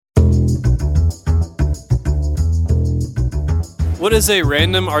What is a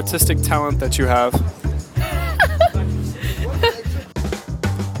random artistic talent that you have?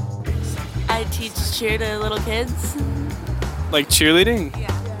 I teach cheer to little kids. Like cheerleading?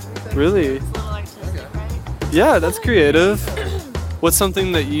 Yeah. Really? It's a little artistic, right? Yeah, that's creative. What's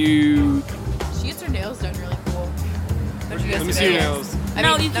something that you... She gets her nails done really cool. Don't you guys Let me do see your that? nails.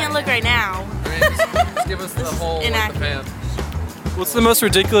 No, you can't look right now. Just give us the whole like, the Inaccurate. fan. What's the most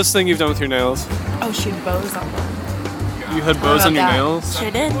ridiculous thing you've done with your nails? Oh, she had bows on them. You had bows on your that? nails?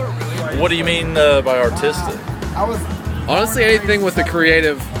 Sure did. What do you mean by artistic? Honestly, anything with a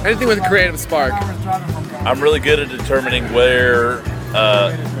creative spark. I'm really good at determining where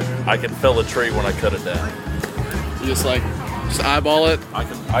I can fell a tree when I cut it down. You just eyeball it. I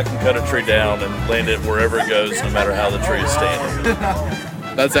can cut a tree down and land it wherever it goes, no matter how the tree is standing.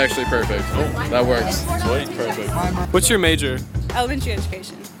 That's actually perfect. That works. Sweet. Perfect. What's your major? Elementary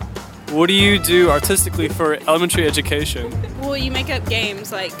education. What do you do artistically for elementary education? Well, you make up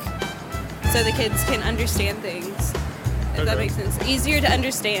games, like, so the kids can understand things. If that makes sense. Easier to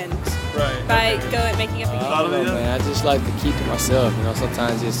understand Right. by making up a game. I don't know, man. I just like to keep to myself, you know.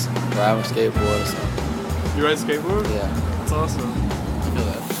 Sometimes just ride on a skateboard or something. You ride skateboard? Yeah. That's awesome.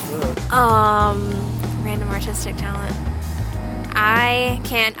 Random artistic talent. I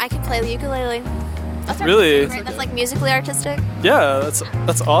can play the ukulele. That's Really? Right? That's like musically artistic. Yeah,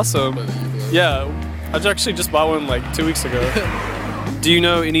 that's awesome. Yeah, I actually just bought one like 2 weeks ago. Do you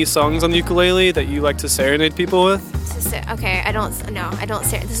know any songs on the ukulele that you like to serenade people with? Okay, I don't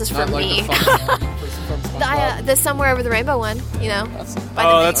say this is for Not like me. the fun song from SpongeBob. The Somewhere Over the Rainbow one, you know. That's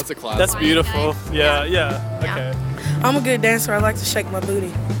a classic. That's beautiful. Yeah. Okay. I'm a good dancer. I like to shake my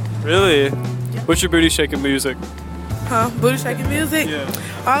booty. Really? What's your booty shaking music? Huh? Booty shaking music? Yeah.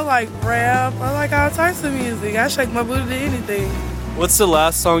 I like rap. I like all types of music. I shake my booty to anything. What's the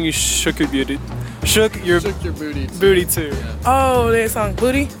last song you shook your booty? Shook your booty. booty to? Yeah. Oh, that song.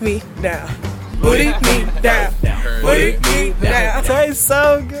 Booty me down. Booty me down. Booty me down. Tastes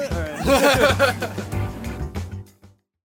so good. All right.